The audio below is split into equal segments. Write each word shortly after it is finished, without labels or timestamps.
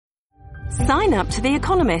Sign up to The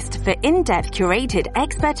Economist for in-depth curated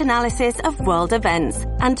expert analysis of world events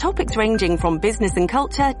and topics ranging from business and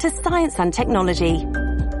culture to science and technology.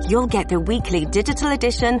 You'll get the weekly digital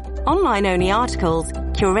edition, online-only articles,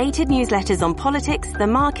 curated newsletters on politics, the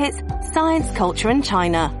markets, science, culture and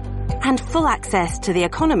China, and full access to The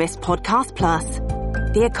Economist Podcast Plus.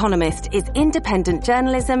 The Economist is independent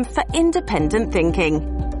journalism for independent thinking.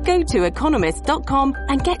 Go to economist.com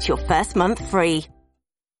and get your first month free.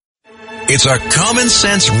 It's a common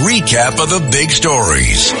sense recap of the big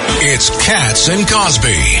stories. It's Katz and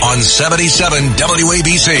Cosby on 77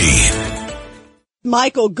 WABC.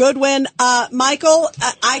 Michael Goodwin. Michael,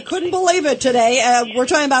 I couldn't believe it today. We're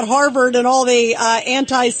talking about Harvard and all the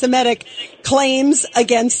anti-Semitic claims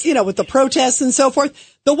against, with the protests and so forth.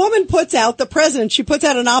 The woman the president, she puts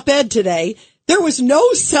out an op-ed today. There was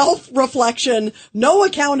no self-reflection, no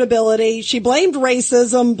accountability. She blamed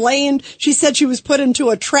racism, she said she was put into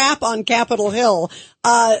a trap on Capitol Hill.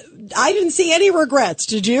 I didn't see any regrets.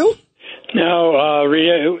 Did you? No,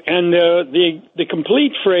 Rita, and the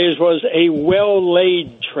complete phrase was a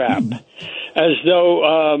well-laid trap, as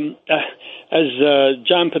though, as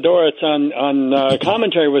John Podhoretz on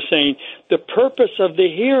commentary was saying, the purpose of the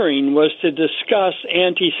hearing was to discuss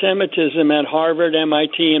anti-Semitism at Harvard,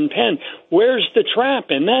 MIT, and Penn. Where's the trap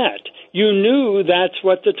in that? You knew that's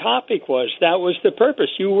what the topic was. That was the purpose.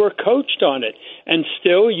 You were coached on it, and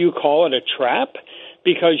still you call it a trap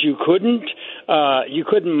because you couldn't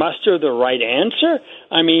muster the right answer.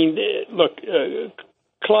 I mean, look,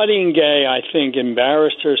 Claudine Gay, I think,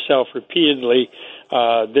 embarrassed herself repeatedly.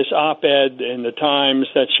 This op-ed in the Times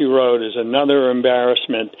that she wrote is another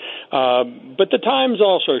embarrassment. But the Times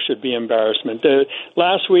also should be embarrassment.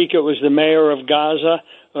 Last week it was the mayor of Gaza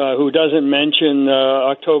who doesn't mention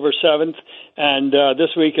October 7th. And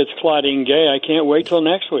this week it's Claudine Gay. I can't wait till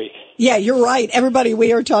next week. Yeah, you're right. Everybody,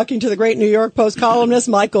 we are talking to the great New York Post columnist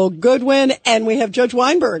Michael Goodwin, and we have Judge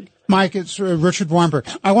Weinberg. Mike, it's Richard Weinberg.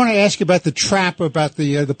 I want to ask you about the trap about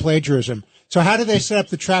the plagiarism. So how did they set up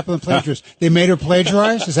the trap of the plagiarist? They made her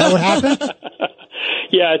plagiarize? Is that what happened?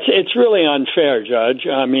 Yeah, it's really unfair, Judge.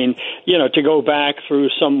 I mean, to go back through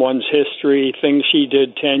someone's history, things she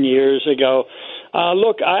did 10 years ago.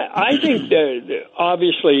 Look, I think that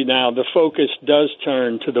obviously now the focus does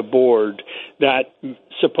turn to the board that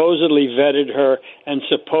supposedly vetted her and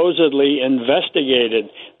supposedly investigated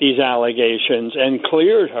these allegations and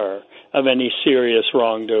cleared her of any serious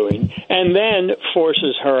wrongdoing and then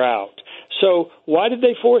forces her out. So why did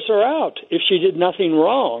they force her out if she did nothing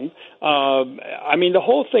wrong? I mean, the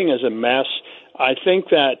whole thing is a mess. I think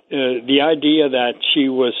that the idea that she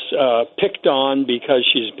was picked on because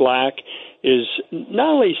she's black is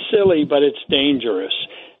not only silly, but it's dangerous.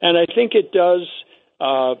 And I think it does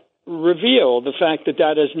reveal the fact that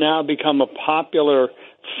that has now become a popular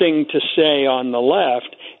thing to say on the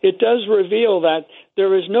left. It does reveal that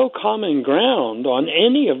there is no common ground on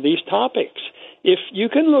any of these topics. If you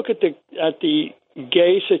can look at the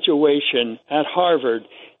gay situation at Harvard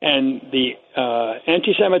and the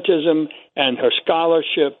anti-Semitism and her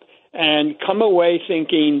scholarship and come away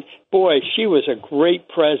thinking, boy, she was a great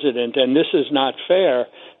president and this is not fair,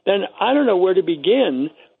 then I don't know where to begin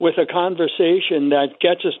with a conversation that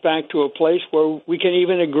gets us back to a place where we can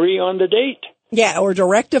even agree on the date. Yeah, or to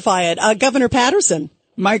rectify it. Governor Patterson.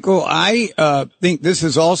 Michael, I think this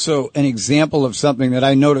is also an example of something that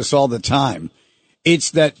I notice all the time.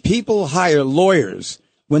 It's that people hire lawyers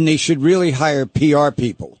when they should really hire PR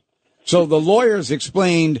people. So the lawyers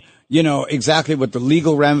explained, exactly what the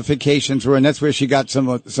legal ramifications were, and that's where she got some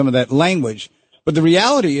of that language. But the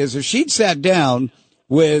reality is, if she'd sat down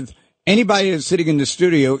with anybody that's sitting in the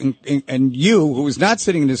studio and you, who was not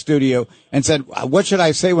sitting in the studio, and said, what should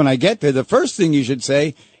I say when I get there? The first thing you should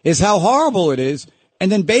say is how horrible it is.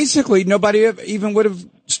 And then basically nobody even would have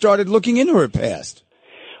started looking into her past.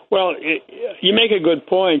 Well, you make a good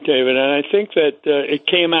point, David, and I think that it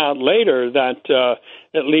came out later that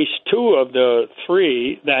at least two of the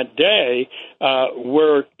three that day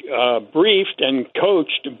were briefed and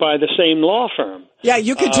coached by the same law firm. Yeah,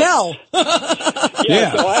 you could tell.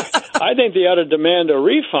 Yeah. So I think they ought to demand a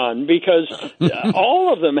refund because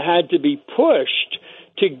all of them had to be pushed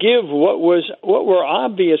to give what were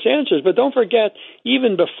obvious answers. But don't forget,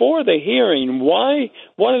 even before the hearing,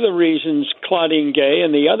 one of the reasons Claudine Gay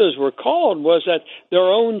and the others were called was that their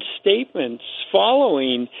own statements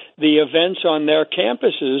following the events on their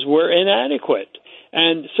campuses were inadequate.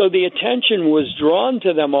 And so the attention was drawn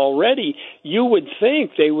to them already. You would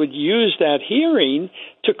think they would use that hearing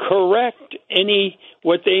to correct any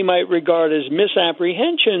what they might regard as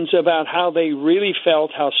misapprehensions about how they really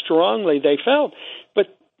felt, how strongly they felt.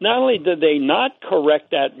 But not only did they not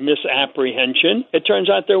correct that misapprehension, it turns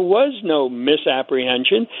out there was no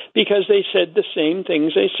misapprehension because they said the same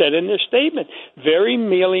things they said in their statement. Very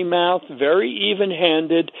mealy-mouthed, very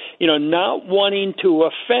even-handed, not wanting to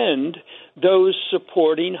offend those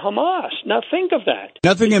supporting Hamas. Now think of that.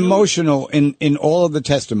 Nothing emotional in all of the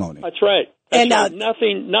testimony. That's right.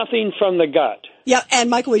 Nothing from the gut. Yeah, and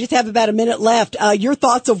Michael, we just have about a minute left. Your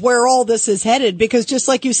thoughts of where all this is headed, because just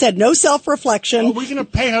like you said, no self-reflection. We're going to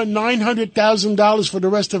pay her $900,000 for the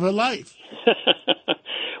rest of her life.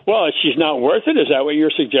 Well, she's not worth it. Is that what you're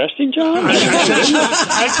suggesting, John?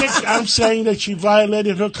 I'm saying that she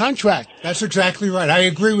violated her contract. That's exactly right. I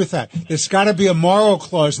agree with that. There's got to be a moral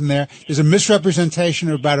clause in there. There's a misrepresentation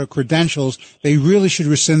about her credentials. They really should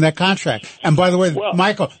rescind that contract. And by the way,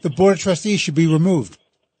 Michael, the Board of Trustees should be removed.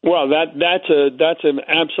 Well, that's an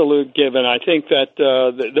absolute given. I think that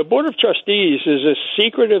the Board of Trustees is a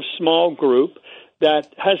secretive small group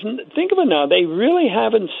that hasn't. Think of it now. They really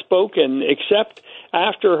haven't spoken except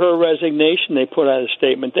after her resignation. They put out a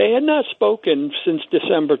statement. They had not spoken since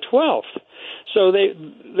December 12th. So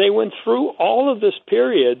they went through all of this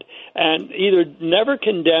period and either never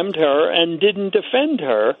condemned her and didn't defend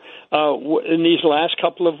her in these last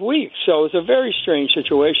couple of weeks. So it's a very strange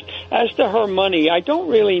situation. As to her money, I don't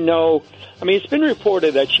really know. I mean, it's been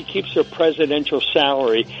reported that she keeps her presidential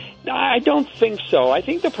salary. I don't think so. I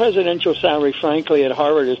think the presidential salary, frankly, at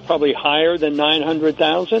Harvard is probably higher than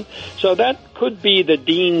 $900,000. So that could be the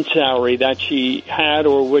dean salary that she had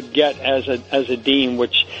or would get as a dean.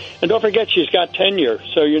 And don't forget, she's got tenure,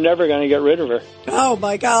 so you're never going to get rid of her. Oh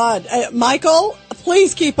my God, Michael!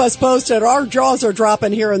 Please keep us posted. Our jaws are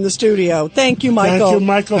dropping here in the studio. Thank you, Michael. Thank you,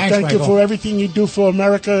 Michael. Thanks, Thank Michael. you for everything you do for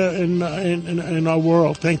America and our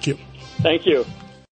world. Thank you. Thank you.